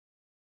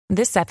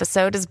This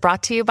episode is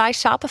brought to you by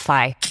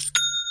Shopify.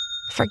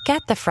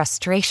 Forget the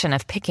frustration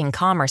of picking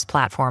commerce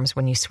platforms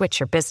when you switch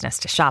your business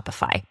to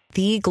Shopify,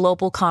 the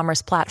global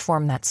commerce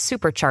platform that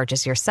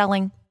supercharges your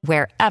selling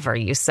wherever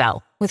you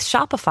sell. With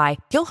Shopify,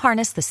 you'll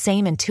harness the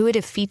same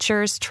intuitive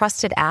features,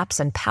 trusted apps,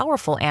 and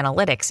powerful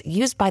analytics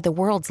used by the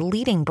world's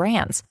leading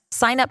brands.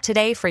 Sign up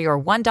today for your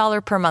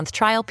 $1 per month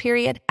trial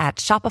period at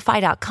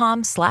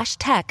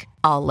shopify.com/tech,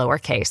 all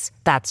lowercase.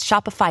 That's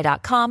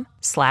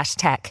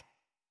shopify.com/tech.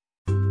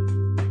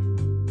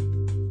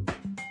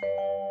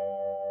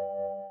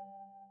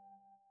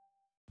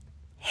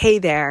 Hey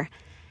there.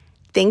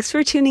 Thanks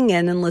for tuning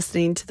in and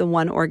listening to the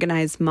One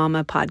Organized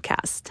Mama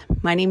podcast.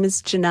 My name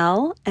is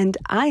Janelle, and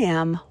I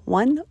am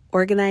One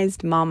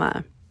Organized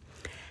Mama.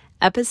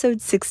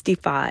 Episode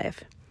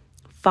 65,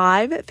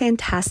 5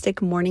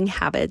 fantastic morning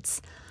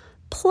habits,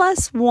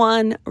 plus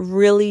one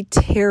really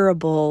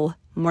terrible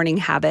morning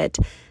habit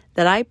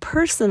that I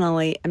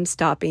personally am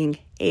stopping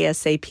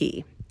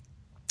ASAP.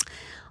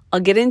 I'll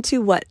get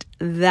into what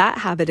that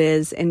habit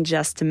is in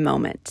just a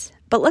moment.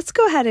 But let's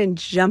go ahead and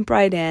jump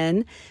right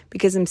in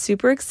because I'm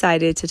super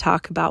excited to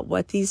talk about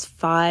what these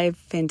 5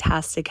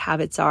 fantastic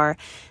habits are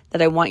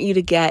that I want you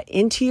to get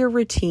into your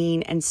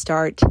routine and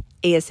start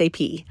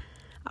ASAP.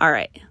 All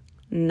right,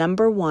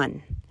 number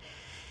 1.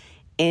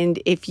 And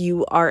if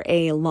you are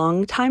a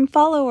longtime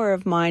follower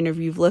of mine or if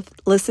you've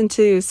listened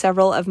to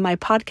several of my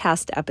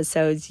podcast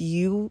episodes,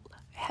 you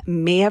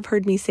may have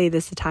heard me say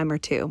this a time or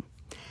two.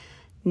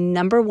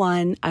 Number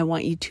 1, I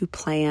want you to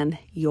plan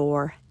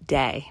your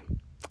day.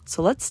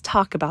 So let's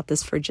talk about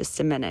this for just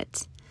a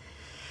minute.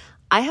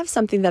 I have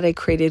something that I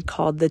created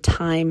called the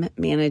Time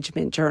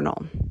Management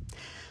Journal.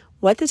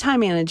 What the Time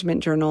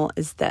Management Journal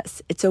is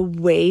this. It's a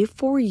way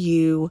for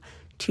you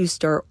to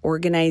start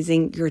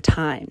organizing your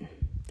time.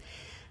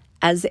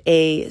 As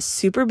a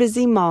super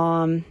busy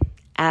mom,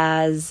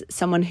 as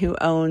someone who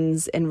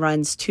owns and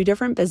runs 2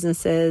 different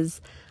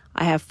businesses,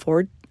 I have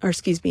 3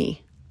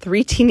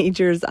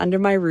 teenagers under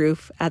my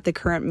roof at the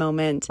current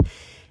moment,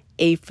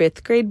 a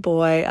 5th grade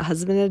boy, a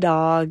husband, a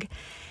dog,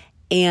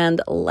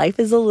 and life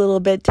is a little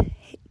bit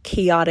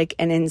chaotic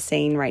and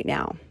insane right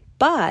now.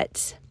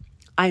 But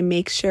I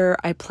make sure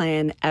I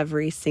plan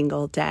every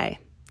single day.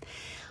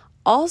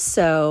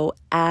 Also,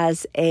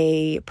 as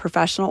a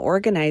professional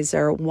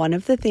organizer, one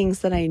of the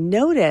things that I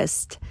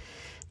noticed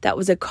that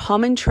was a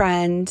common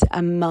trend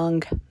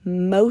among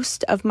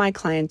most of my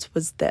clients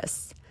was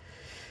this,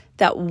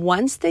 that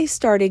once they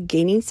started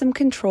gaining some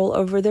control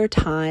over their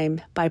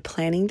time by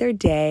planning their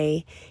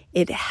day,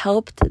 it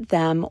helped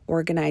them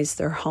organize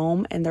their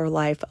home and their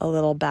life a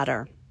little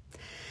better.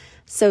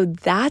 So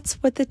that's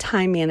what the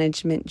Time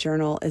Management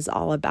Journal is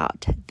all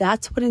about.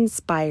 That's what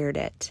inspired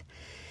it,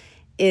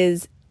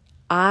 is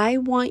I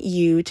want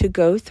you to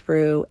go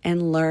through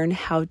and learn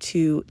how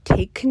to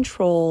take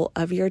control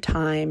of your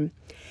time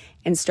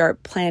and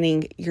start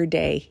planning your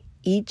day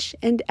each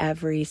and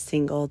every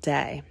single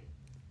day.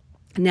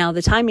 Now,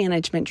 the Time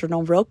Management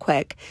Journal, real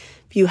quick,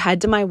 if you head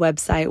to my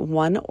website,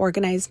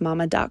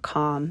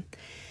 oneorganizedmama.com,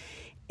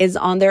 is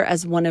on there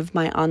as one of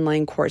my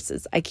online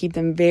courses. I keep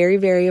them very,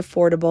 very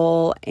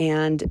affordable,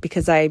 and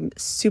because I'm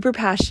super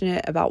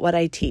passionate about what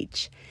I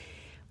teach.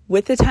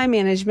 With the Time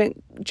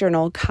Management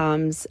Journal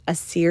comes a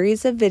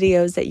series of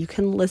videos that you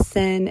can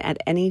listen at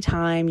any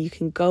time. You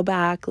can go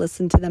back,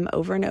 listen to them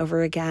over and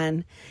over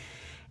again.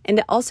 And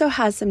it also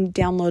has some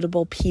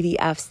downloadable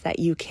PDFs that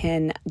you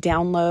can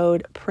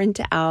download,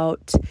 print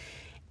out,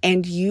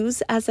 and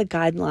use as a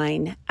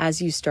guideline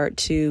as you start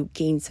to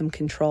gain some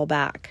control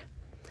back.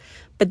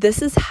 But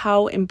this is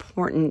how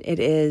important it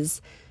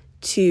is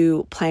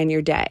to plan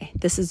your day.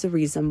 This is the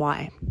reason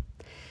why.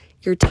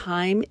 Your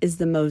time is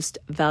the most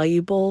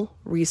valuable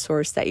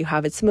resource that you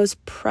have. It's the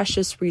most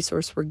precious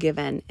resource we're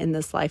given in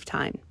this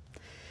lifetime.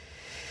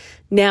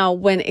 Now,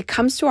 when it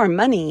comes to our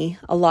money,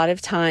 a lot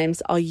of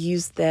times I'll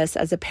use this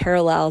as a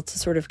parallel to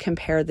sort of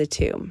compare the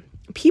two.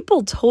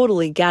 People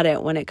totally get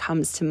it when it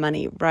comes to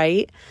money,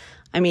 right?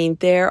 I mean,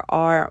 there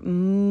are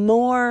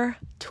more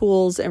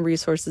tools and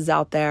resources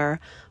out there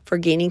for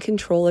gaining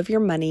control of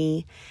your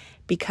money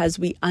because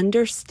we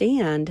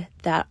understand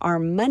that our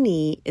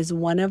money is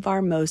one of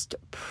our most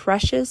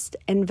precious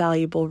and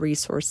valuable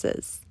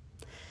resources.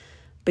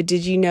 But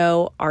did you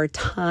know our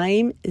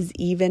time is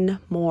even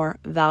more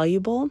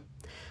valuable?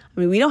 I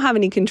mean, we don't have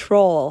any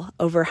control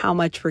over how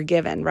much we're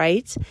given,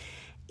 right?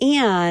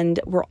 And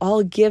we're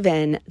all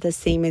given the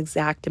same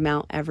exact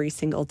amount every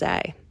single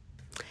day.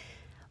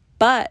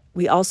 But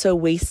we also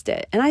waste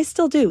it. And I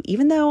still do.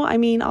 Even though,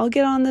 I'll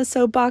get on the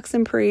soapbox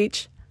and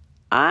preach,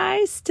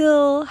 I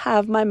still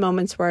have my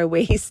moments where I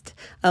waste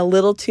a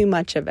little too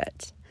much of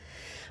it.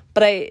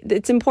 But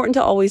it's important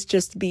to always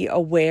just be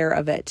aware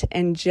of it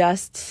and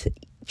just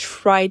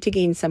try to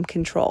gain some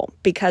control.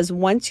 Because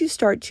once you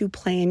start to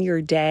plan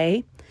your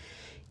day,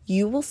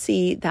 you will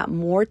see that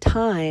more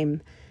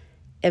time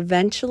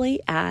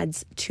eventually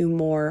adds to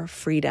more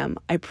freedom.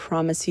 I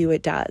promise you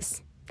it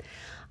does.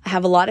 I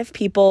have a lot of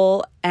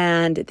people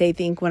and they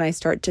think when I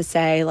start to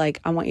say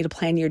I want you to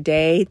plan your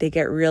day, they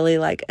get really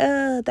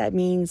that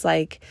means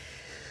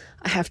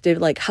I have to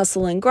like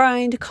hustle and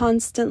grind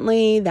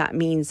constantly. That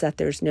means that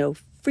there's no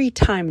free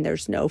time,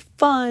 there's no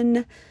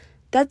fun.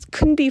 That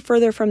couldn't be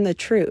further from the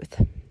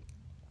truth.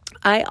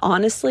 I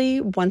honestly,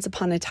 once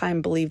upon a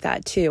time, believed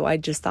that too. I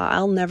just thought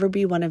I'll never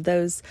be one of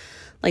those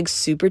like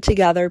super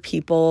together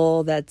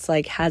people that's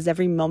like has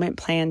every moment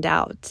planned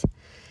out.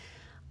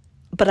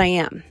 But I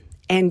am.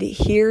 And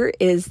here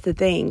is the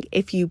thing.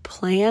 If you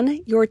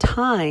plan your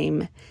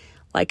time,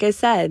 like I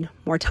said,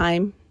 more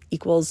time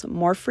equals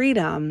more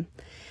freedom,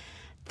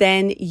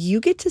 then you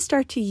get to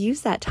start to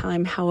use that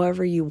time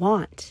however you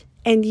want.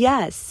 And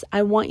yes,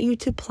 I want you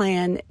to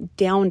plan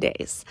down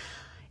days.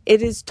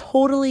 It is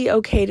totally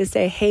okay to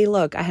say, hey,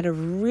 look, I had a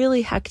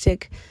really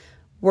hectic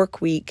work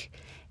week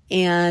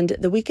and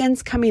the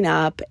weekend's coming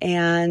up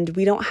and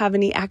we don't have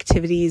any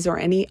activities or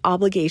any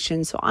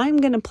obligations. So I'm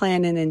going to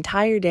plan an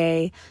entire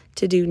day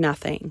to do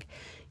nothing.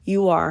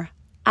 You are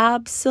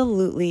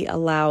absolutely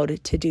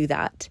allowed to do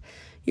that.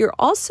 You're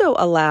also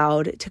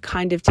allowed to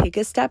kind of take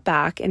a step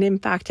back. And in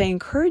fact, I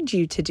encourage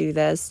you to do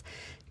this.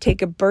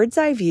 Take a bird's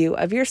eye view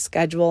of your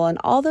schedule and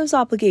all those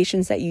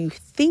obligations that you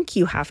think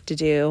you have to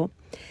do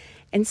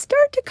and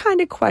start to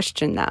kind of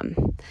question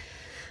them.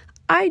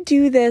 I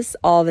do this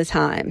all the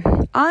time.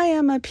 I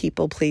am a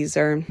people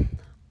pleaser.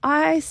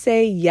 I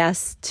say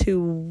yes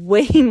to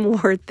way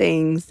more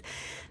things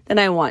than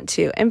I want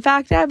to. In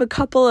fact, I have a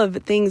couple of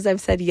things I've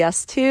said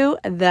yes to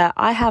that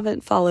I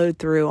haven't followed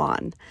through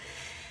on.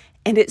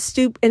 And it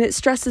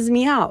stresses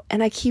me out.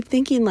 And I keep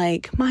thinking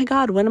like, my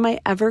God, when am I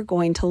ever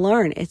going to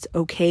learn? It's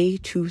okay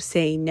to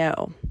say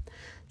no.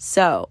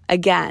 So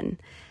again,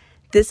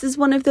 this is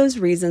one of those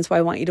reasons why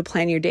I want you to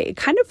plan your day. It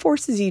kind of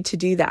forces you to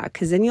do that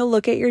because then you'll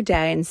look at your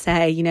day and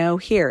say,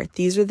 here,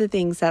 these are the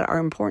things that are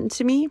important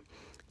to me.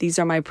 These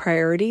are my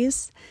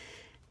priorities.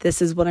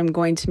 This is what I'm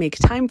going to make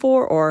time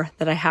for or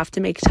that I have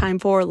to make time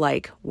for,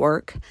 like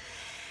work.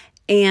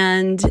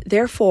 And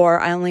therefore,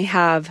 I only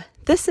have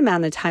this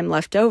amount of time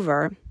left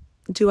over.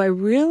 Do I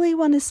really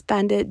want to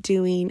spend it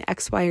doing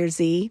X, Y, or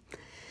Z?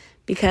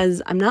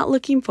 Because I'm not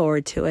looking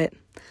forward to it.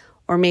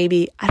 Or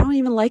maybe I don't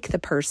even like the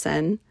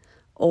person.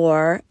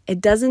 Or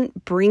it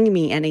doesn't bring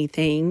me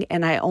anything.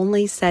 And I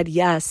only said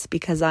yes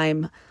because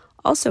I'm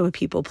also a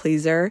people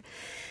pleaser.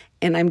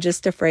 And I'm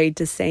just afraid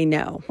to say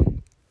no.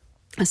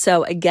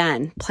 So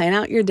again, plan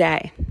out your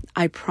day.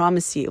 I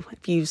promise you,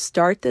 if you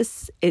start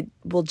this, it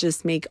will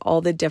just make all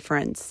the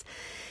difference.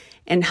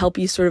 And help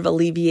you sort of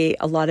alleviate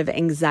a lot of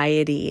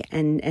anxiety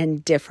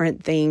and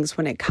different things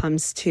when it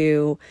comes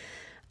to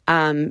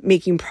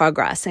making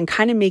progress and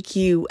kind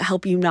of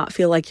help you not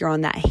feel like you're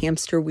on that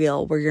hamster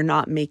wheel where you're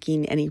not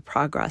making any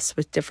progress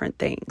with different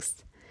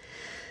things.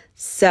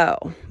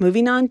 So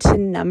moving on to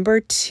number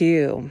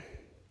 2.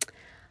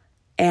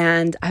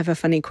 And I have a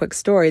funny quick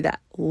story that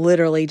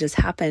literally just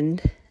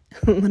happened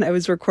when I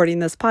was recording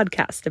this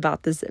podcast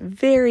about this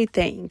very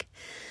thing.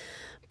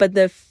 But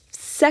the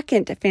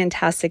second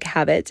fantastic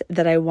habit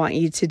that I want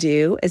you to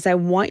do is I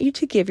want you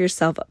to give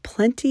yourself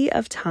plenty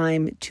of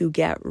time to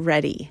get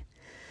ready.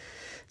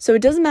 So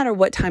it doesn't matter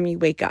what time you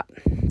wake up.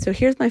 So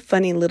here's my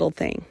funny little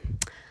thing.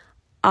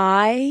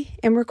 I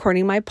am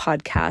recording my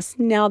podcast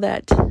now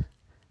that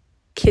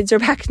kids are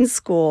back in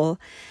school.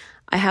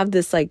 I have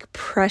this like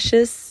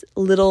precious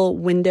little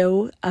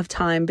window of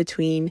time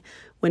between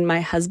when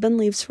my husband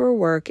leaves for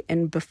work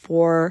and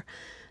before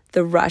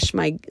the rush,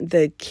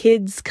 the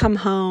kids come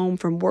home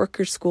from work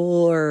or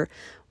school or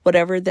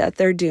whatever that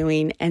they're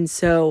doing. And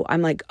so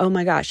I'm like, oh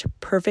my gosh,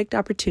 perfect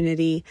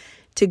opportunity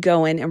to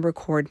go in and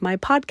record my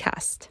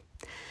podcast.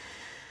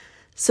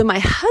 So my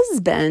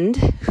husband,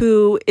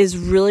 who is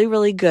really,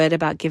 really good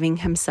about giving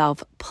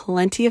himself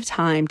plenty of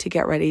time to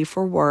get ready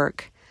for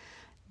work,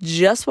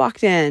 just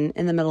walked in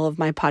the middle of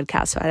my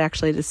podcast. So I had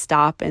actually to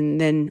stop and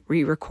then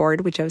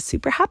re-record, which I was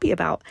super happy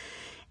about.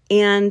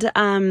 And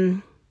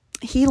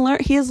he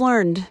has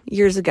learned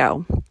years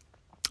ago.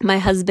 My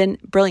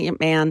husband, brilliant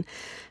man,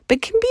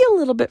 but can be a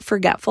little bit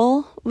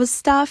forgetful with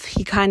stuff.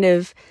 He kind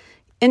of,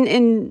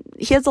 and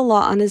he has a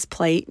lot on his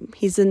plate.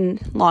 He's in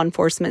law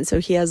enforcement, so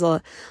he has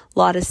a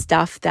lot of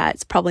stuff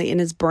that's probably in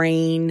his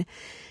brain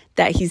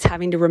that he's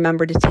having to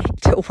remember to take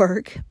to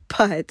work.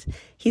 But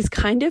he's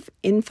kind of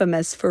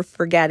infamous for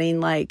forgetting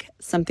like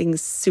something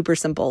super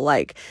simple,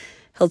 like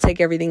he'll take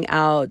everything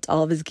out,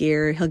 all of his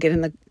gear, he'll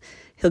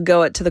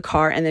go out to the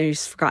car and then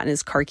he's forgotten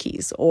his car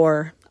keys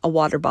or a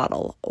water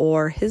bottle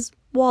or his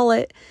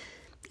wallet.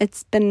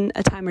 It's been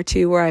a time or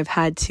two where I've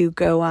had to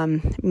go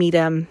meet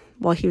him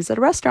while he was at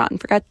a restaurant and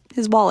forgot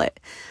his wallet.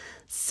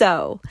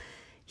 So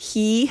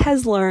he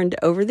has learned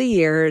over the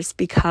years,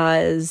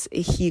 because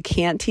you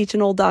can't teach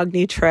an old dog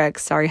new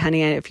tricks. Sorry,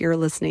 honey, if you're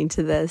listening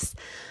to this.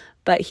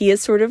 But he has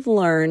sort of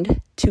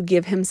learned to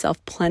give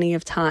himself plenty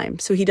of time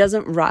so he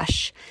doesn't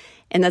rush.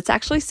 And that's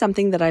actually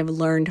something that I've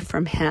learned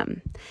from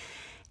him.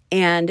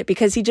 And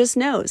because he just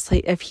knows,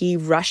 like, if he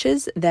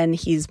rushes, then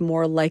he's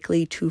more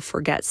likely to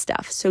forget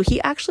stuff. So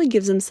he actually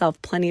gives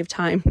himself plenty of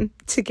time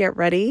to get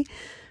ready,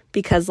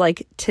 because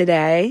like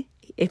today,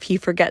 if he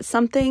forgets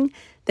something,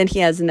 then he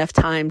has enough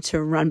time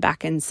to run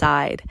back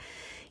inside.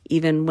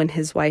 even when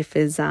his wife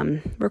is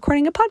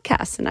recording a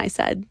podcast. And I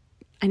said,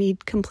 I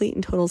need complete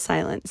and total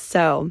silence.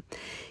 So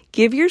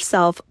give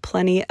yourself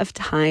plenty of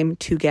time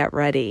to get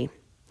ready.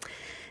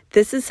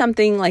 This is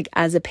something like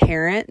as a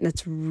parent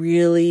that's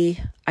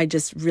I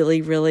just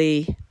really,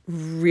 really,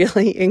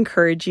 really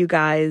encourage you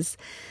guys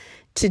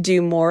to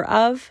do more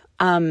of.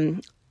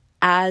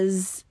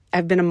 As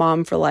I've been a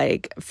mom for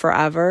like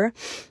forever.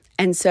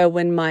 And so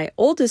when my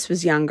oldest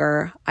was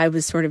younger, I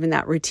was sort of in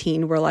that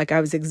routine where like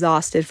I was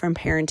exhausted from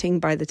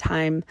parenting by the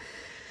time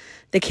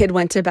the kid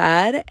went to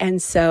bed.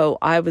 And so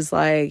I was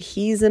like,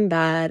 he's in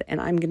bed and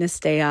I'm going to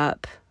stay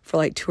up for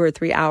like 2 or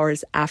 3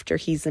 hours after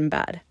he's in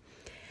bed.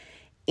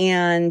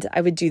 And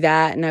I would do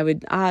that, and I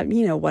would,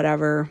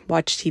 whatever,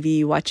 watch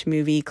TV, watch a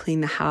movie,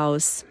 clean the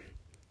house.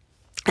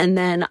 And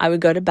then I would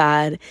go to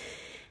bed,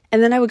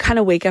 and then I would kind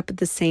of wake up at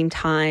the same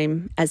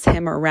time as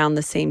him or around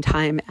the same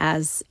time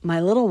as my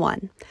little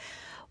one.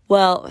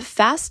 Well,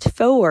 fast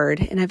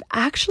forward, and I've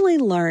actually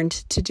learned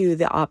to do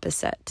the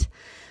opposite.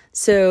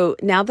 So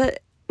now that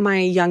my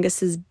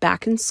youngest is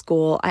back in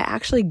school, I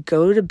actually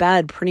go to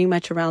bed pretty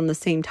much around the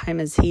same time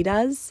as he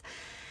does.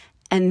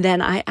 And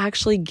then I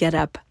actually get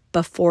up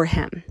before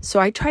him.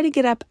 So I try to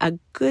get up a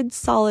good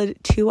solid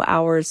 2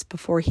 hours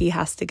before he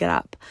has to get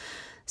up.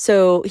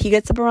 So he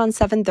gets up around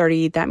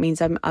 7:30. That means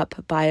I'm up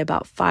by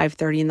about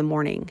 5:30 in the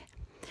morning.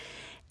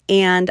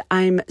 And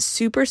I'm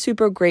super,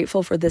 super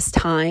grateful for this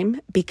time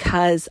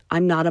because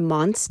I'm not a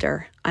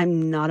monster.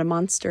 I'm not a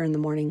monster in the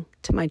morning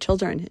to my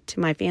children, to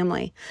my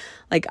family.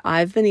 Like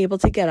I've been able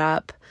to get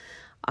up.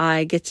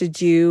 I get to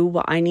do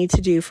what I need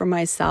to do for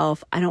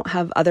myself. I don't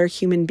have other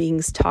human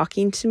beings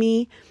talking to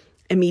me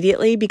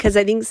immediately, because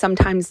I think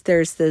sometimes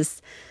there's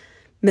this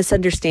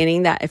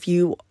misunderstanding that if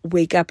you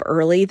wake up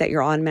early that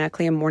you're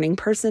automatically a morning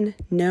person.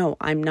 No,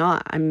 I'm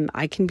not.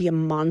 I can be a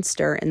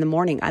monster in the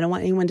morning. I don't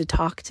want anyone to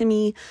talk to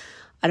me.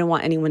 I don't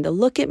want anyone to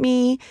look at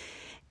me.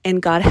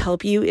 And God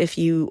help you if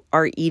you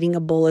are eating a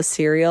bowl of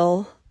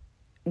cereal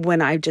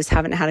when I just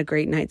haven't had a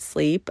great night's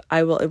sleep.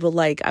 I will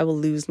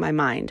lose my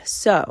mind.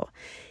 So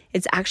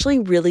it's actually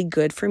really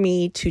good for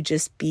me to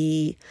just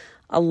be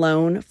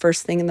alone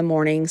first thing in the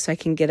morning so I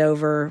can get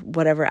over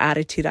whatever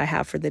attitude I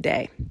have for the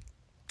day.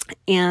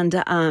 And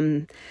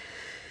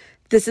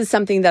this is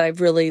something that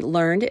I've really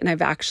learned and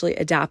I've actually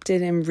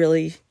adapted and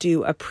really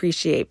do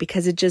appreciate,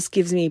 because it just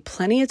gives me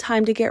plenty of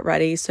time to get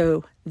ready.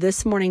 So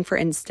this morning, for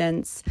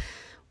instance,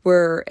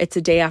 it's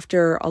a day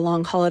after a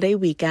long holiday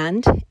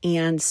weekend.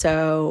 And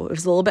so it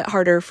was a little bit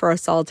harder for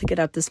us all to get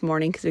up this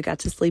morning because we got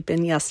to sleep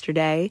in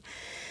yesterday.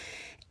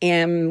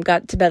 And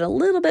got to bed a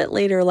little bit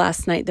later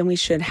last night than we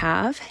should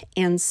have.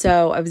 And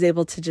so I was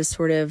able to just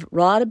sort of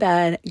roll out of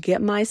bed,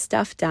 get my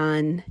stuff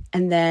done.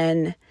 And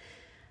then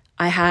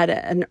I had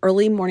an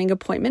early morning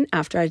appointment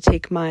after I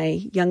take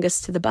my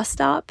youngest to the bus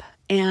stop.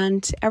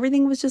 And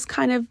everything was just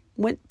kind of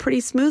went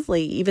pretty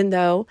smoothly, even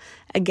though,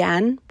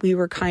 again, we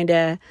were kind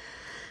of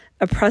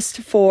oppressed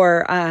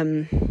for,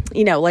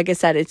 like I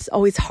said, it's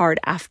always hard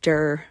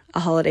after a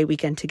holiday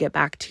weekend to get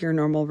back to your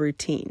normal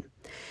routine.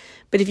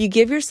 But if you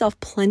give yourself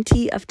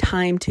plenty of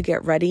time to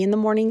get ready in the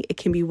morning, it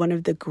can be one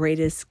of the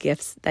greatest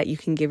gifts that you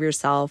can give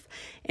yourself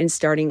in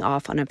starting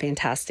off on a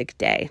fantastic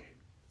day.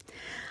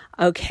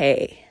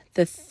 Okay,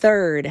 the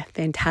third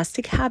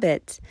fantastic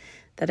habit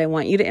that I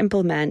want you to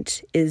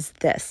implement is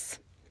this.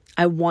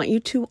 I want you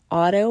to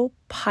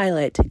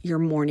autopilot your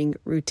morning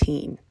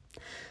routine.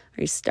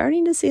 Are you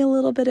starting to see a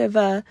little bit of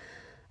a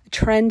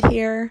trend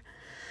here?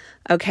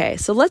 Okay,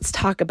 so let's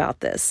talk about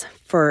this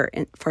for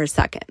a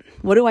second.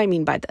 What do I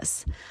mean by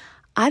this?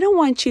 I don't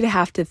want you to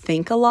have to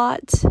think a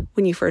lot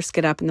when you first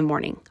get up in the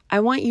morning.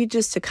 I want you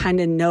just to kind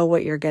of know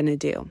what you're going to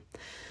do.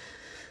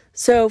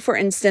 So for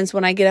instance,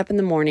 when I get up in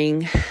the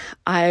morning,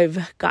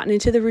 I've gotten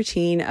into the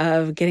routine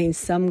of getting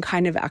some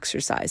kind of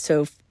exercise.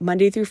 So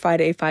Monday through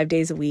Friday, 5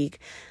 days a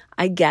week,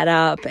 I get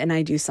up and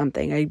I do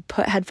something. I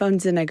put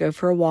headphones in, I go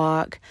for a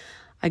walk,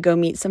 I go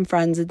meet some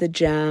friends at the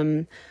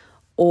gym,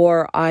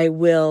 or I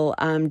will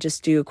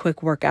just do a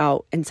quick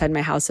workout inside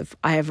my house if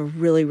I have a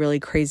really, really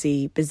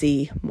crazy,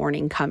 busy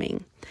morning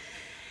coming.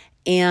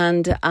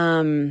 And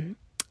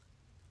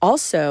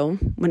also,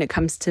 when it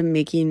comes to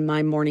making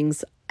my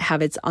mornings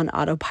habits on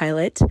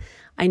autopilot,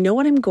 I know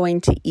what I'm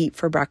going to eat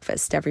for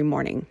breakfast every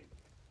morning.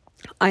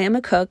 I am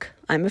a cook.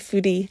 I'm a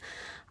foodie.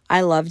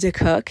 I love to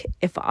cook.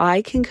 If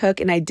I can cook,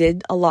 and I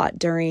did a lot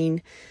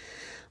during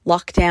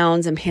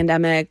lockdowns and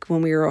pandemic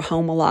when we were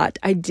home a lot,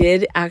 I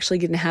did actually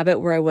get in a habit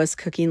where I was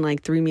cooking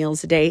like 3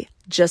 meals a day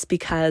just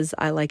because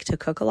I like to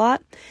cook a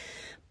lot.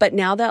 But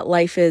now that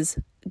life is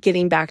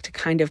getting back to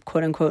kind of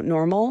quote unquote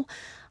normal,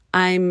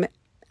 I'm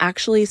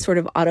actually sort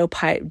of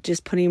autopilot,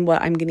 just putting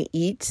what I'm going to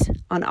eat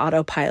on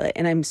autopilot.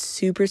 And I'm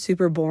super,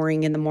 super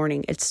boring in the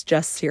morning. It's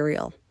just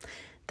cereal.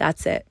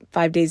 That's it.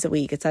 5 days a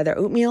week. It's either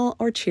oatmeal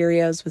or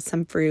Cheerios with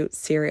some fruit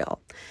cereal.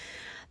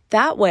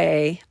 That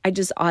way, I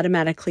just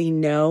automatically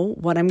know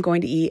what I'm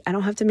going to eat. I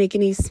don't have to make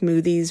any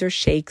smoothies or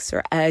shakes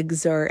or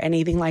eggs or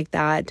anything like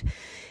that.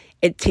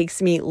 It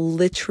takes me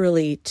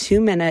literally 2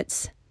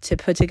 minutes to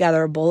put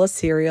together a bowl of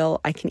cereal.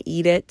 I can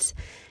eat it.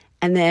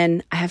 And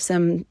then I have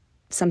some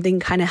something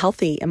kind of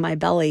healthy in my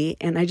belly,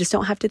 and I just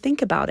don't have to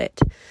think about it.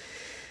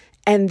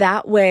 And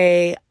that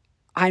way,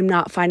 I'm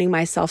not finding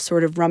myself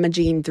sort of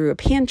rummaging through a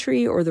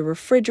pantry or the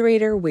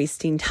refrigerator,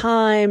 wasting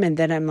time. And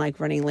then I'm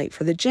like running late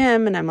for the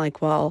gym. And I'm like,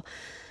 well,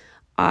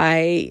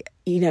 I,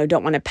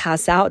 don't want to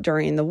pass out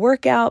during the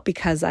workout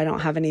because I don't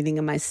have anything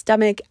in my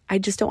stomach. I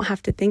just don't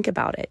have to think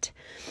about it.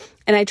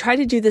 And I try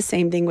to do the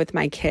same thing with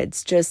my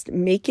kids. Just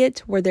make it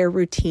where their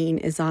routine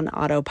is on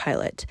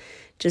autopilot.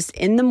 Just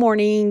in the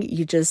morning,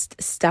 you just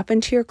step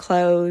into your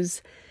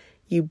clothes,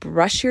 you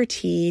brush your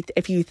teeth.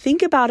 If you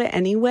think about it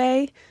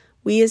anyway,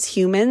 we as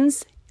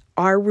humans,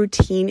 our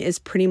routine is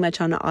pretty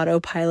much on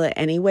autopilot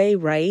anyway,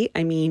 right?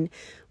 I mean,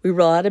 we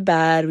roll out of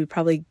bed, we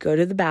probably go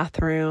to the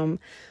bathroom,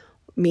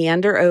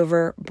 meander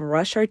over,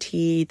 brush our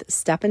teeth,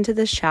 step into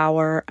the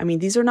shower. I mean,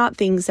 these are not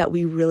things that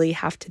we really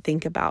have to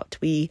think about.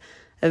 We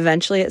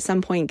eventually at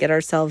some point get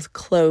ourselves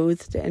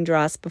clothed and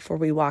dressed before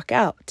we walk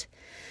out.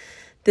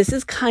 This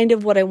is kind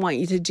of what I want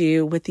you to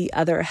do with the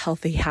other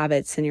healthy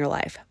habits in your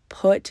life.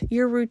 Put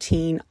your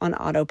routine on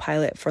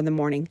autopilot for the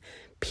morning,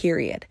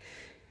 period.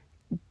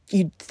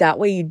 That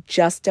way you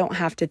just don't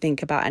have to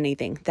think about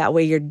anything. That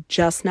way you're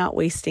just not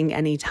wasting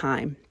any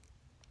time.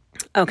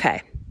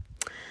 Okay.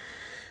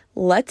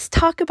 Let's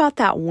talk about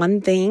that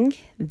one thing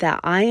that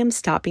I am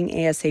stopping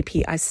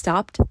ASAP. I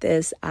stopped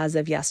this as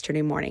of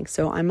yesterday morning.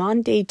 So I'm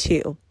on day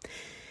 2.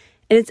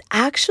 And it's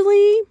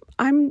actually,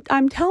 I'm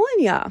telling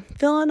you,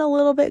 feeling a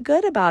little bit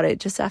good about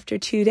it just after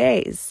 2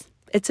 days.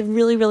 It's a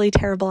really, really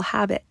terrible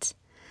habit.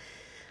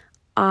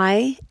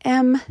 I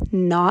am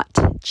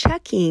not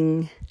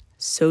checking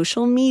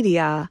social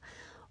media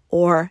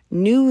or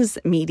news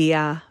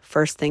media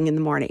first thing in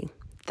the morning.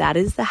 That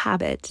is the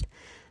habit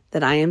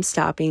that I am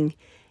stopping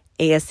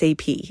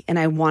ASAP. And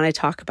I want to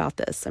talk about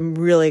this. I'm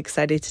really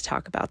excited to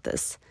talk about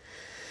this.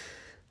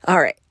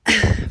 All right.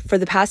 For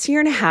the past year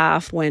and a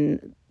half,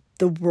 when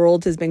the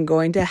world has been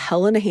going to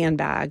hell in a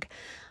handbag,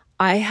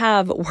 I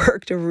have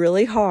worked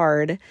really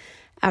hard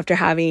after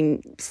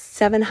having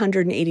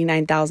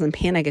 789,000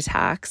 panic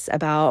attacks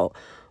about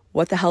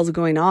what the hell's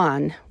going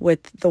on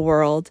with the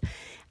world,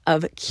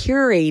 of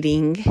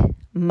curating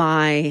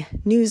my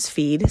news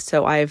feed.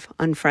 So I've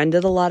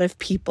unfriended a lot of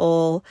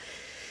people.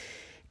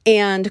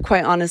 And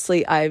quite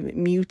honestly, I've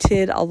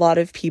muted a lot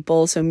of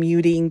people. So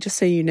muting, just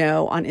so you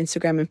know, on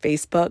Instagram and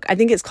Facebook. I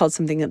think it's called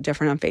something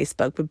different on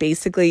Facebook. But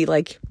basically,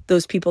 like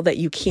those people that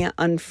you can't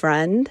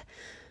unfriend,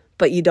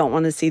 but you don't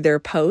want to see their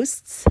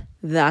posts.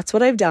 That's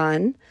what I've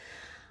done.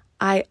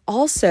 I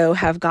also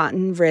have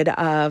gotten rid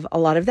of a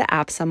lot of the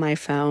apps on my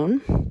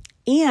phone.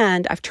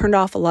 And I've turned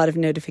off a lot of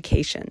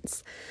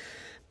notifications.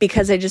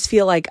 Because I just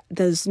feel like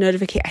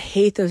I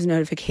hate those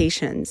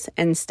notifications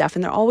and stuff.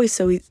 And they're always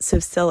so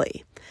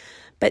silly.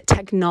 But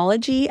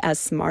technology, as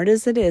smart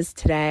as it is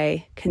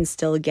today, can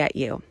still get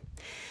you.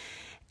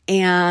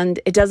 And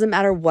it doesn't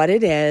matter what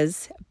it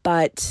is,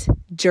 but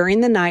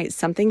during the night,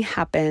 something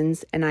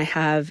happens and I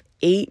have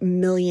 8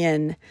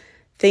 million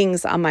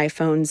things on my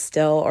phone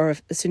still. Or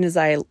as soon as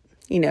I,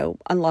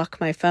 unlock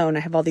my phone, I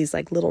have all these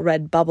like little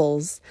red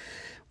bubbles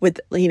with,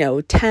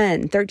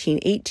 10, 13,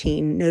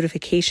 18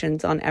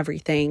 notifications on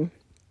everything.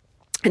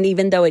 And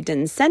even though it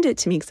didn't send it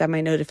to me because I have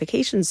my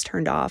notifications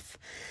turned off,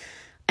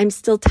 I'm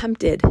still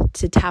tempted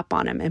to tap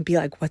on them and be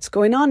like, what's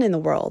going on in the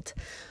world?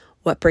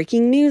 What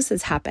breaking news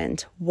has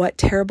happened? What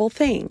terrible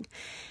thing?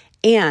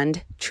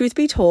 And truth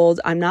be told,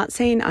 I'm not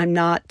saying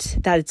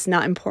that it's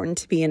not important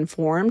to be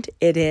informed.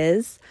 It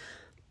is,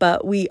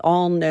 but we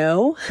all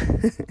know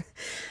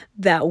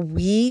that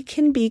we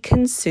can be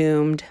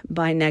consumed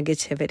by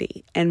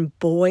negativity. And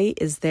boy,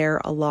 is there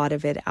a lot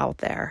of it out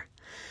there.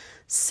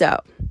 So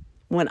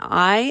when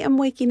I am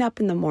waking up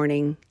in the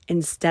morning,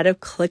 instead of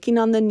clicking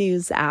on the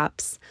news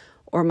apps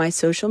or my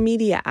social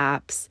media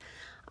apps,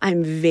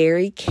 I'm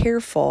very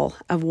careful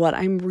of what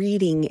I'm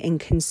reading and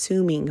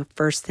consuming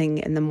first thing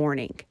in the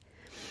morning.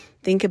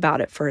 Think about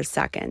it for a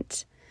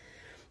second.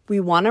 We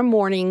want our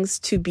mornings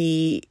to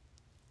be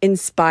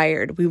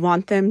inspired. We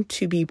want them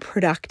to be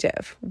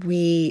productive.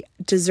 We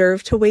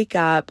deserve to wake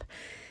up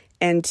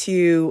and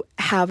to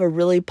have a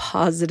really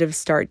positive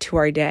start to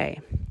our day.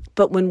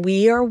 But when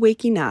we are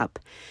waking up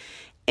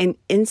and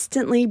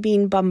instantly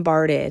being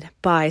bombarded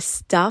by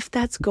stuff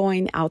that's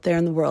going out there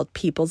in the world,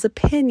 people's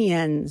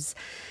opinions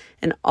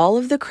and all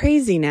of the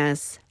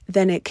craziness,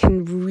 then it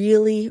can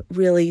really,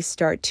 really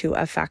start to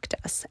affect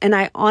us. And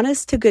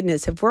honest to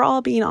goodness, if we're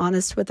all being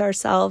honest with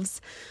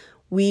ourselves,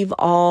 we've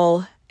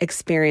all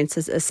experienced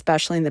this,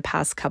 especially in the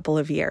past couple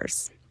of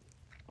years.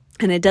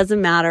 And it doesn't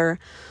matter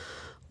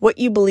what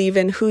you believe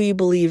in, who you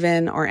believe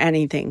in, or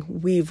anything.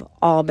 We've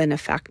all been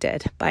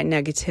affected by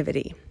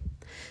negativity.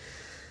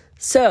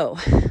 So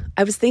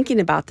I was thinking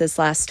about this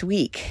last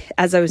week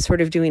as I was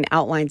sort of doing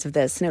outlines of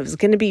this, and it was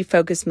going to be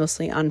focused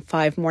mostly on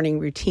 5 morning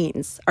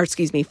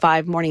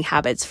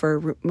habits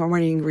for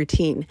morning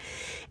routine.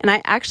 And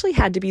I actually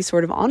had to be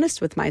sort of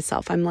honest with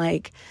myself. I'm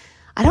like,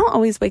 I don't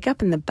always wake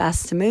up in the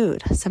best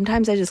mood.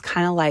 Sometimes I just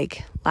kind of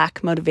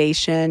lack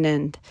motivation,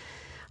 and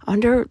I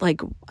wonder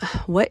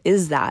what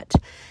is that?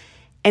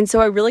 And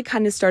so I really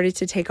kind of started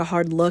to take a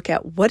hard look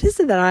at what is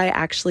it that I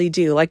actually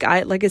do. Like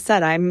I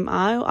said,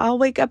 I'll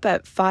wake up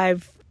at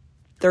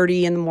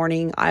 5:30 in the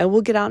morning. I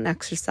will get out and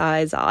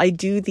exercise. I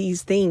do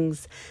these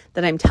things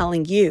that I'm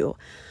telling you.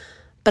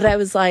 But I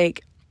was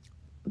like,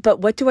 but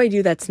what do I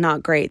do that's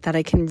not great, that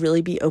I can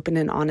really be open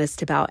and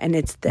honest about? And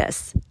it's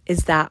this,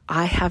 is that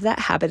I have that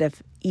habit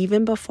of,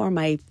 even before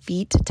my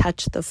feet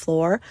touch the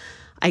floor,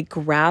 I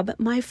grab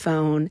my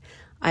phone,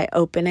 I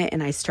open it,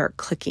 and I start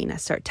clicking. I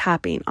start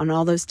tapping on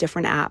all those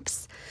different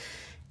apps.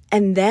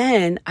 And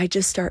then I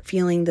just start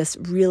feeling this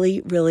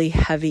really, really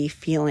heavy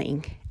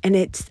feeling. And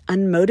it's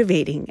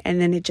unmotivating.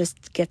 And then it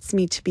just gets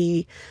me to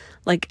be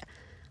like,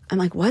 I'm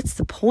like, what's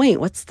the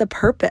point? What's the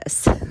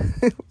purpose?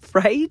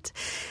 Right?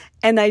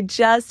 And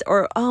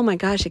oh my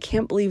gosh, I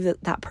can't believe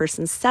that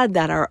person said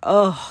that. Or,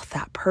 oh,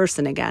 that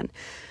person again.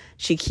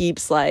 She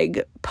keeps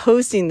like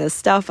posting this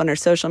stuff on her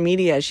social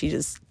media. She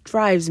just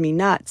drives me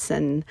nuts.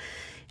 And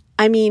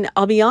I mean,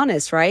 I'll be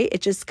honest, right?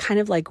 It just kind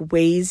of like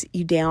weighs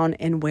you down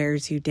and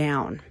wears you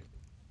down.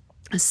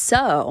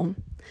 So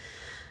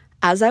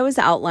as I was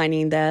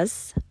outlining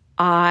this,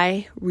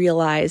 I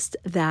realized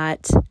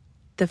that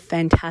the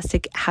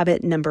fantastic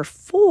habit number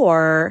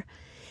 4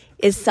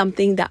 is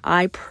something that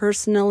I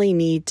personally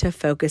need to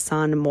focus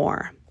on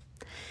more.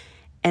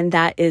 And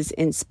that is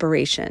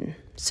inspiration.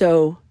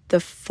 So the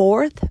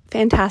 4th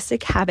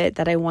fantastic habit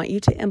that I want you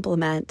to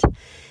implement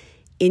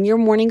in your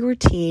morning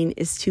routine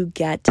is to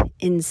get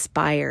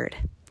inspired.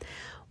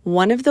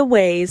 One of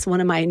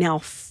my now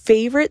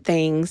favorite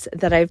things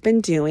that I've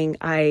been doing,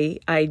 I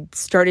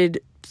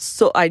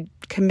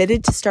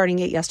committed to starting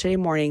it yesterday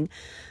morning,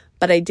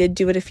 but I did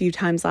do it a few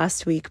times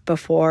last week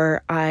while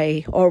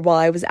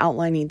I was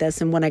outlining this.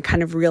 And when I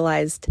kind of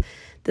realized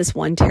this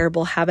one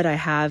terrible habit I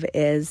have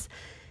is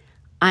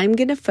I'm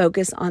going to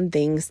focus on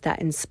things that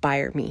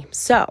inspire me.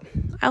 So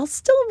I'll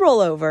still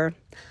roll over.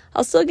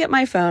 I'll still get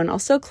my phone. I'll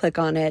still click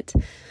on it.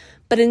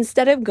 But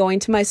instead of going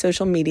to my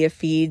social media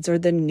feeds or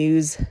the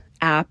news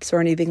apps or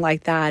anything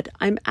like that,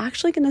 I'm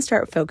actually going to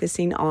start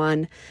focusing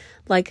on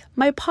like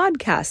my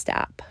podcast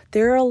app.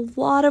 There are a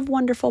lot of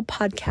wonderful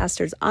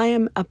podcasters. I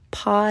am a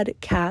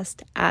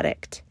podcast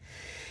addict.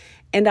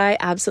 And I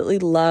absolutely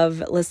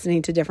love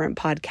listening to different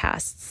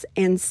podcasts.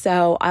 And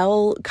so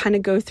I'll kind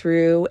of go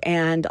through,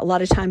 and a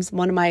lot of times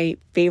one of my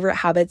favorite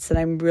habits that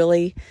I've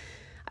really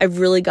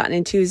gotten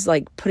into is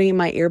like putting in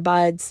my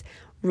earbuds,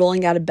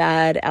 rolling out of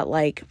bed at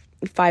like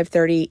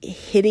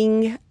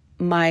 5:30,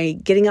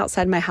 getting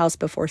outside my house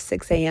before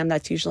 6 a.m.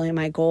 That's usually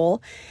my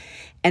goal.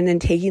 And then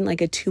taking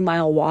like a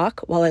 2-mile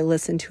walk while I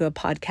listen to a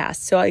podcast.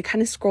 So I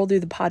kind of scroll through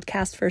the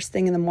podcast first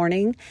thing in the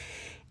morning,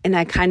 and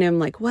I kind of am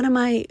like, what am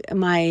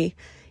I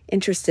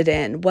interested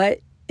in?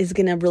 What is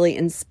going to really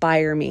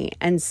inspire me?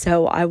 And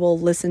so I will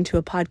listen to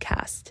a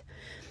podcast.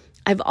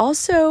 I've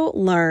also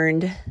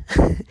learned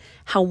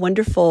how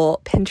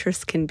wonderful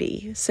Pinterest can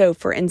be. So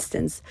for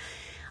instance,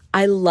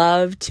 I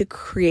love to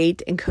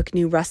create and cook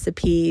new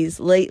recipes.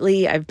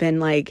 Lately, I've been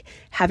like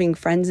having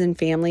friends and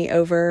family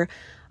over.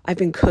 I've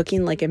been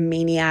cooking like a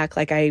maniac.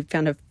 Like I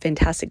found a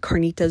fantastic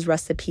carnitas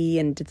recipe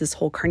and did this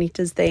whole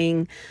carnitas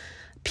thing.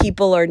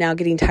 People are now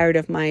getting tired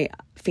of my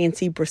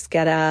fancy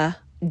bruschetta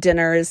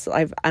dinners.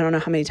 I don't know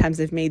how many times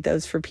I've made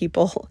those for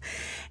people.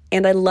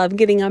 And I love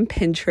getting on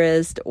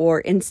Pinterest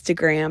or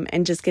Instagram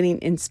and just getting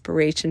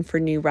inspiration for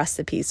new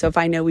recipes. So if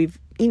I know we've,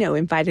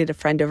 invited a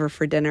friend over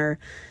for dinner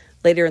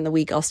later in the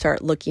week, I'll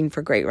start looking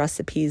for great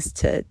recipes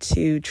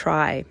to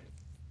try.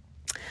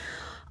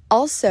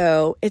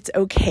 Also, it's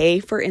okay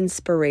for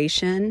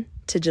inspiration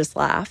to just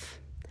laugh.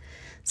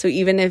 So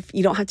even if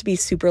you don't have to be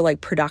super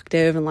like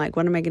productive and like,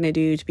 what am I going to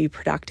do to be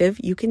productive?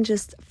 You can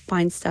just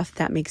find stuff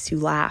that makes you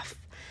laugh.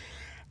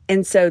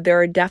 And so there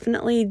are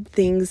definitely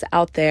things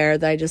out there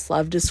that I just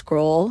love to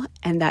scroll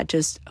and that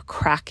just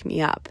crack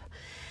me up.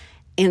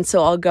 And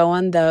so I'll go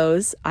on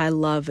those. I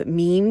love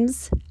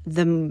memes.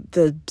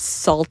 The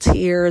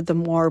saltier, the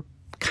more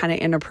kind of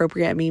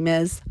inappropriate a meme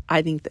is,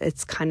 I think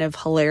it's kind of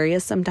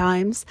hilarious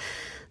sometimes.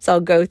 So I'll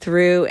go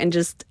through and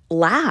just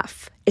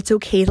laugh. It's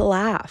okay to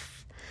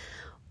laugh.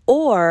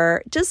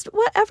 Or just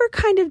whatever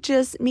kind of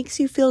just makes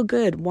you feel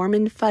good, warm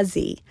and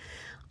fuzzy.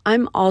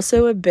 I'm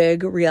also a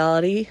big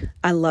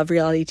I love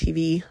reality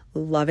TV,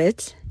 love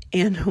it.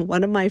 And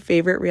one of my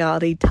favorite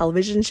reality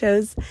television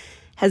shows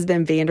has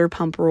been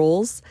Vanderpump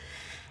Rules.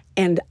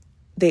 And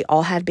they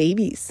all had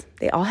babies.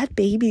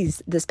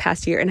 This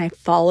past year. And I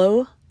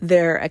follow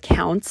their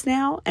accounts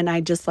now, and I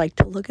just like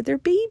to look at their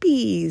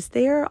babies.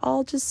 They are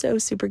all just so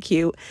super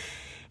cute.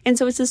 And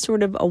so it's just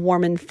sort of a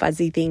warm and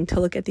fuzzy thing to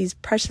look at these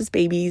precious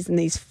babies and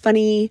these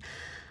funny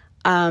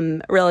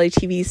reality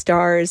TV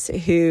stars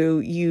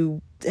who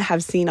you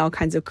have seen all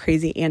kinds of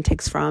crazy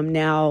antics from,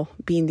 now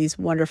being these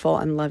wonderful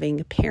and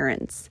loving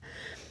parents.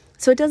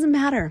 So it doesn't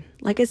matter.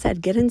 Like I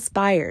said, get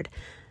inspired.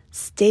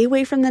 Stay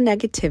away from the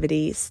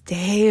negativity.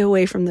 Stay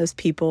away from those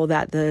people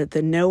that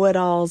the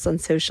know-it-alls on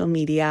social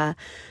media,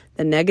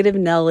 the negative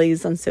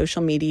Nellies on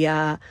social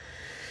media.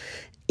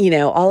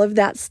 all of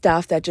that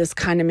stuff that just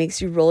kind of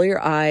makes you roll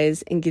your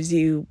eyes and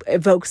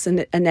evokes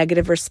a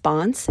negative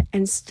response,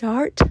 and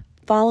start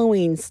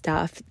following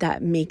stuff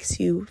that makes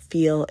you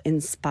feel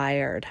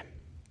inspired.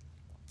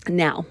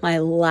 Now, my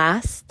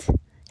last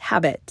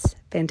habit,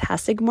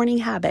 fantastic morning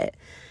habit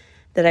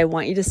that I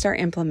want you to start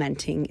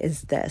implementing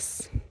is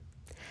this.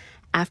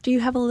 After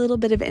you have a little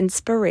bit of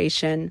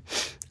inspiration,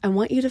 I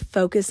want you to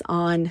focus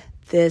on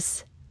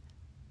this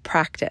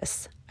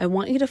practice. I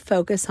want you to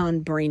focus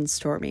on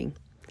brainstorming.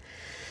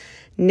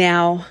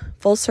 Now,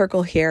 full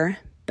circle here,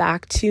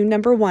 back to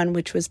number 1,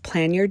 which was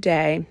plan your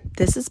day.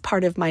 This is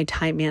part of my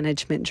time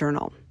management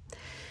journal.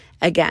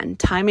 Again,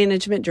 time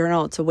management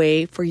journal, it's a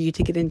way for you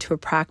to get into a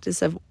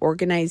practice of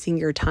organizing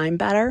your time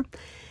better,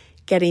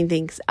 getting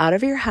things out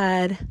of your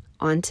head,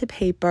 onto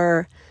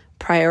paper,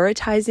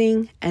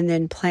 prioritizing, and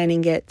then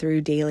planning it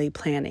through daily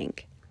planning.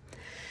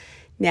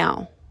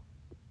 Now,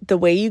 the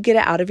way you get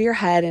it out of your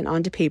head and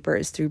onto paper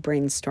is through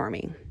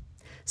brainstorming.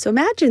 So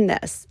imagine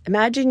this.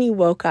 Imagine you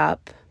woke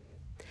up,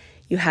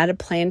 you had a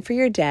plan for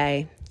your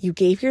day, you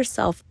gave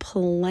yourself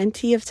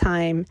plenty of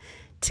time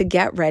to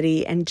get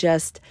ready and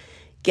just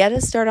get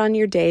a start on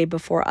your day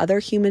before other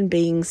human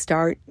beings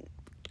start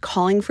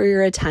calling for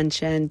your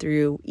attention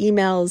through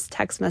emails,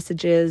 text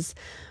messages,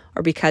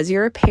 or because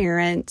you're a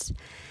parent,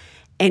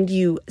 and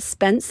you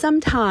spent some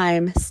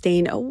time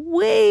staying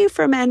away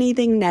from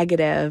anything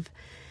negative,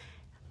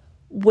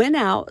 went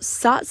out,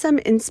 sought some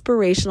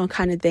inspirational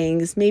kind of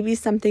things, maybe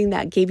something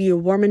that gave you a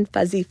warm and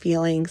fuzzy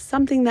feeling,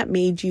 something that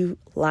made you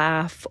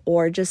laugh,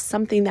 or just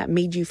something that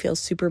made you feel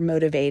super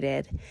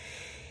motivated.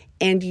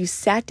 And you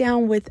sat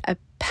down with a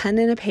pen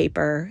and a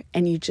paper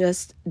and you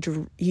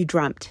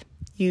dreamt.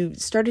 You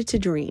started to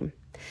dream.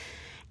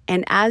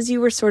 And as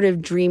you were sort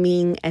of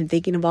dreaming and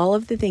thinking of all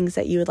of the things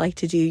that you would like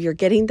to do, you're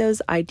getting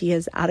those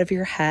ideas out of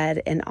your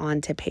head and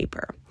onto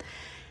paper.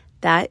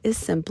 That is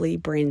simply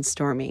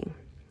brainstorming.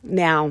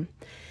 Now,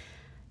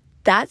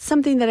 that's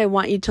something that I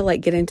want you to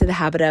get into the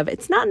habit of.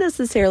 It's not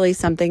necessarily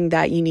something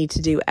that you need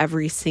to do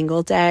every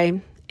single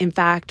day. In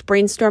fact,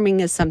 brainstorming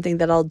is something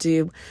that I'll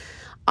do.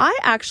 I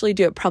actually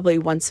do it probably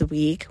once a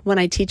week. When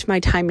I teach my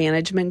time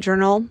management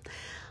journal,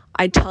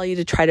 I tell you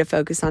to try to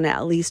focus on it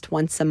at least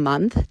once a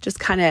month. Just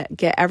kind of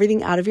get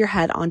everything out of your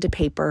head onto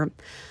paper.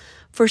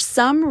 For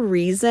some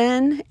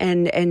reason,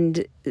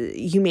 and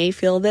you may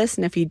feel this,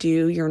 and if you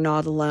do, you're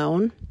not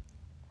alone.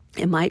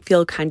 It might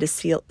feel kind of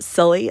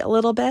silly a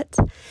little bit.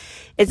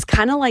 It's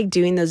kind of like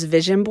doing those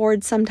vision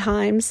boards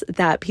sometimes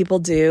that people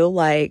do.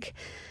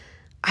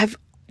 I've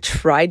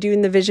tried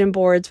doing the vision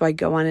boards where I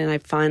go on and I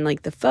find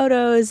the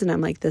photos and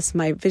I'm like, this is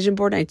my vision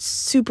board. And I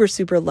super,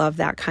 super love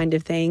that kind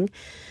of thing.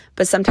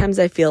 But sometimes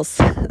I feel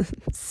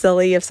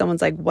silly if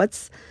someone's like,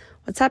 what's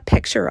that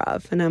picture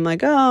of? And I'm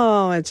like,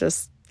 oh, it's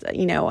just,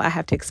 I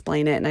have to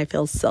explain it and I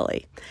feel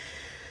silly.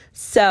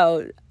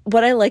 So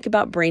what I like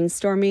about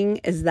brainstorming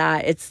is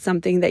that it's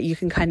something that you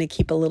can kind of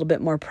keep a little bit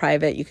more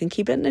private. You can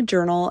keep it in a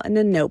journal and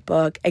a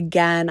notebook.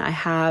 Again, I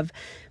have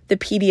the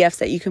PDFs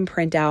that you can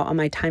print out on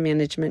my time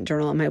management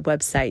journal on my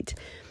website.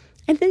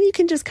 And then you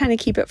can just kind of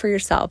keep it for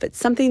yourself. It's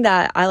something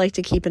that I like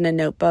to keep in a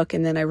notebook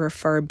and then I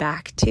refer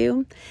back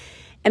to.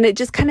 And it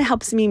just kind of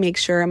helps me make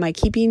sure, am I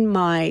keeping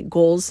my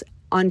goals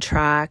on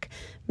track?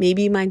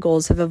 Maybe my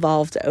goals have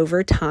evolved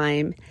over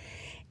time.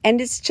 And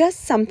it's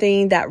just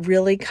something that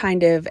really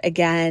kind of,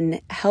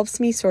 again, helps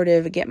me sort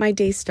of get my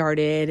day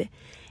started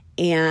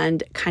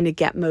and kind of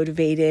get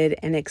motivated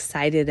and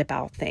excited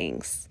about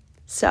things.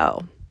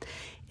 So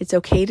it's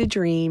okay to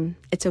dream.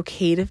 It's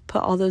okay to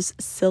put all those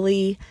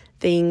silly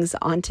things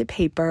onto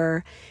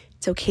paper.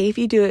 It's okay if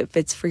you do it if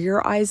it's for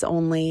your eyes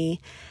only.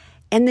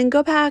 And then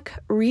go back,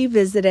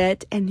 revisit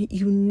it, and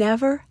you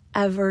never,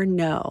 ever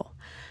know.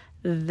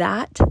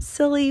 That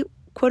silly,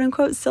 quote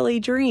unquote, silly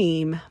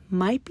dream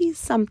might be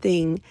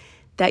something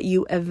that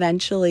you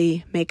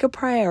eventually make a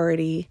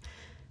priority,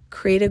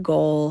 create a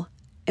goal,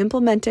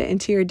 implement it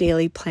into your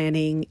daily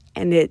planning,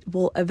 and it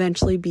will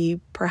eventually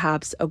be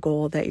perhaps a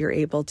goal that you're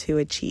able to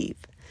achieve.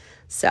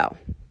 So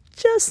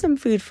just some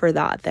food for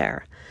thought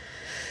there.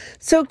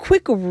 So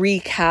quick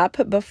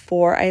recap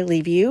before I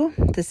leave you.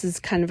 This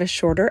is kind of a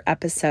shorter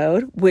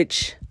episode,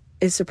 which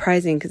is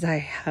surprising because I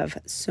have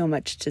so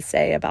much to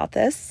say about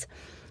this.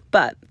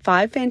 But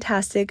 5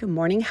 fantastic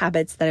morning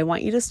habits that I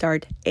want you to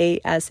start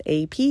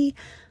ASAP,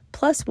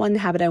 plus 1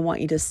 habit I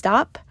want you to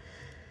stop.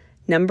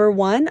 Number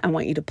 1, I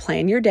want you to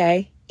plan your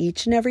day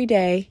each and every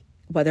day,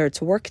 whether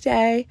it's a work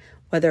day,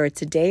 whether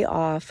it's a day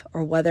off,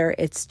 or whether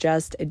it's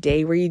just a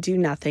day where you do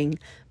nothing,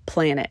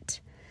 plan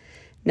it.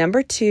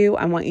 Number 2,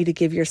 I want you to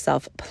give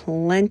yourself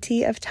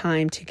plenty of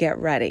time to get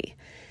ready.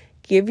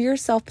 Give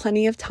yourself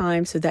plenty of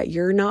time so that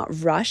you're not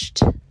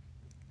rushed.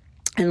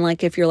 And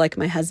if you're like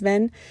my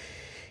husband,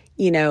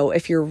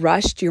 if you're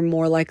rushed, you're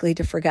more likely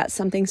to forget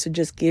something. So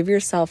just give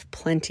yourself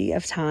plenty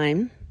of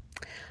time.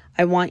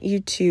 I want you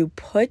to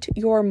put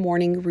your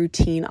morning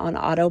routine on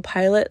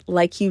autopilot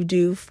like you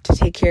do to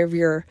take care of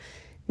your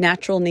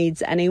natural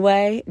needs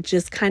anyway.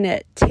 Just kind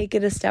of take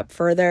it a step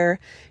further.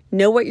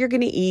 Know what you're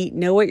going to eat,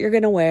 know what you're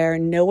going to wear,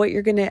 know what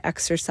you're going to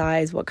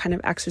exercise, what kind of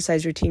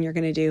exercise routine you're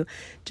going to do.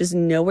 Just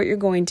know what you're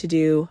going to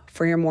do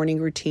for your morning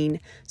routine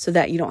so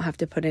that you don't have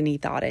to put any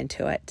thought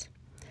into it.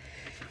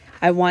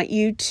 I want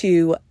you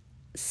to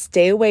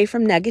stay away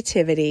from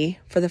negativity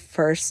for the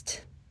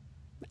first,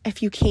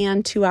 if you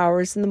can, 2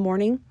 hours in the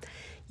morning.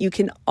 You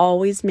can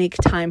always make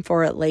time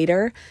for it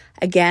later.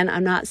 Again,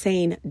 I'm not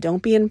saying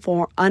don't be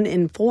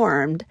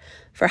uninformed,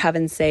 for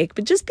heaven's sake,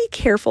 but just be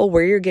careful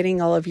where you're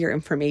getting all of your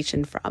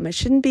information from. It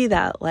shouldn't be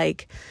that,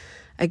 like,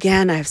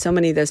 again, I have so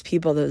many of those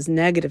people, those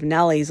negative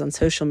Nellies on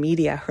social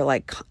media who are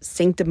like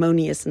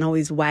sanctimonious and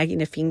always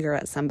wagging a finger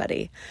at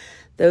somebody.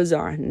 Those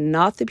are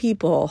not the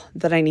people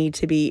that I need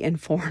to be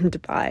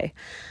informed by.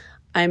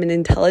 I'm an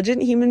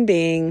intelligent human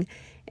being,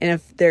 and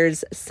if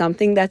there's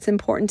something that's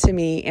important to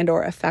me and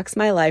or affects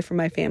my life or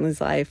my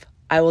family's life,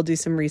 I will do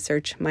some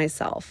research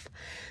myself.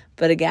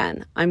 But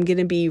again, I'm going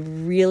to be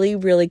really,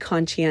 really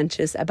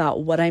conscientious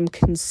about what I'm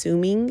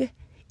consuming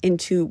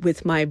into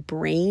with my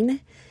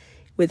brain,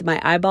 with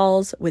my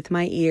eyeballs, with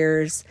my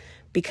ears,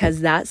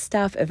 because that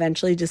stuff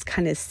eventually just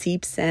kind of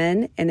seeps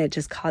in and it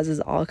just causes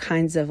all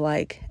kinds of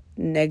like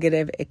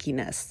negative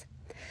ickiness.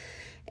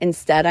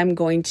 Instead, I'm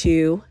going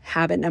to,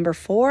 habit number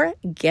 4,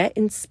 get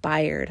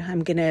inspired.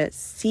 I'm going to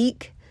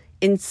seek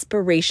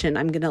inspiration.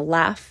 I'm going to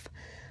laugh.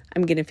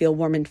 I'm going to feel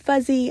warm and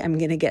fuzzy. I'm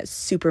going to get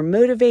super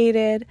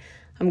motivated.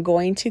 I'm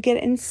going to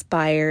get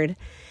inspired.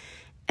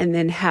 And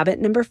then habit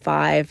number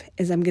 5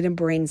 is I'm going to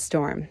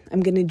brainstorm.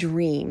 I'm going to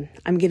dream.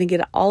 I'm going to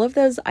get all of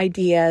those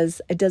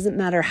ideas, it doesn't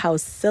matter how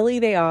silly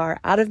they are,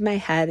 out of my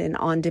head and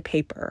onto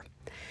paper.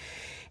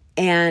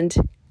 And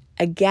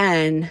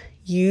again,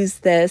 use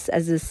this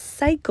as a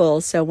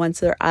cycle. So once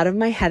they're out of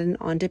my head and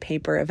onto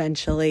paper,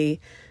 eventually,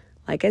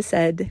 like I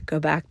said, go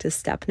back to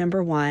step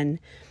number 1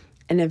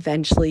 and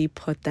eventually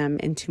put them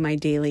into my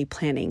daily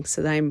planning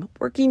so that I'm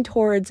working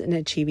towards and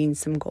achieving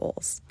some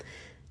goals.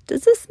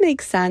 Does this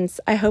make sense?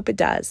 I hope it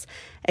does.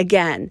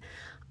 Again,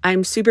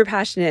 I'm super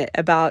passionate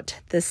about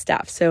this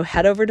stuff. So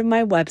head over to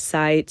my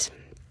website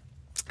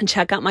and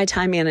check out my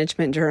time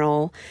management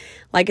journal.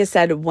 Like I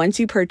said, once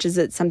you purchase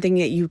it, something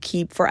that you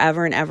keep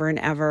forever and ever and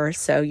ever.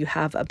 So you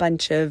have a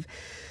bunch of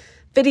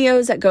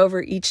videos that go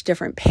over each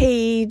different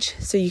page,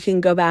 so you can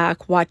go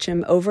back, watch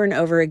them over and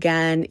over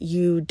again.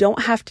 You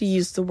don't have to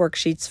use the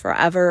worksheets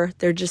forever.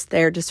 They're just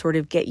there to sort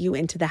of get you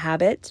into the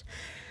habit.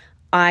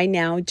 I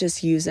now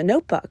just use a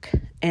notebook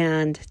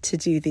and to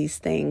do these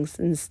things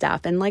and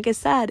stuff. And like I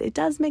said, it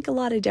does make a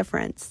lot of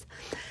difference.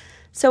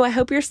 So I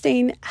hope you're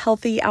staying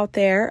healthy out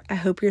there. I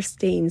hope you're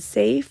staying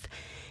safe.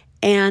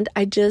 And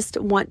I just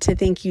want to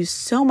thank you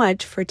so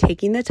much for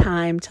taking the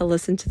time to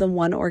listen to the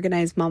One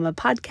Organized Mama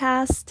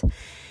podcast.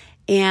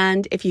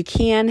 And if you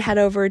can, head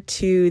over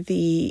to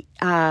the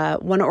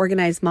One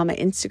Organized Mama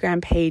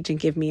Instagram page and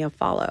give me a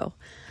follow.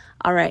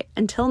 All right,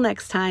 until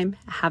next time,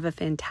 have a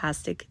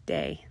fantastic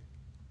day.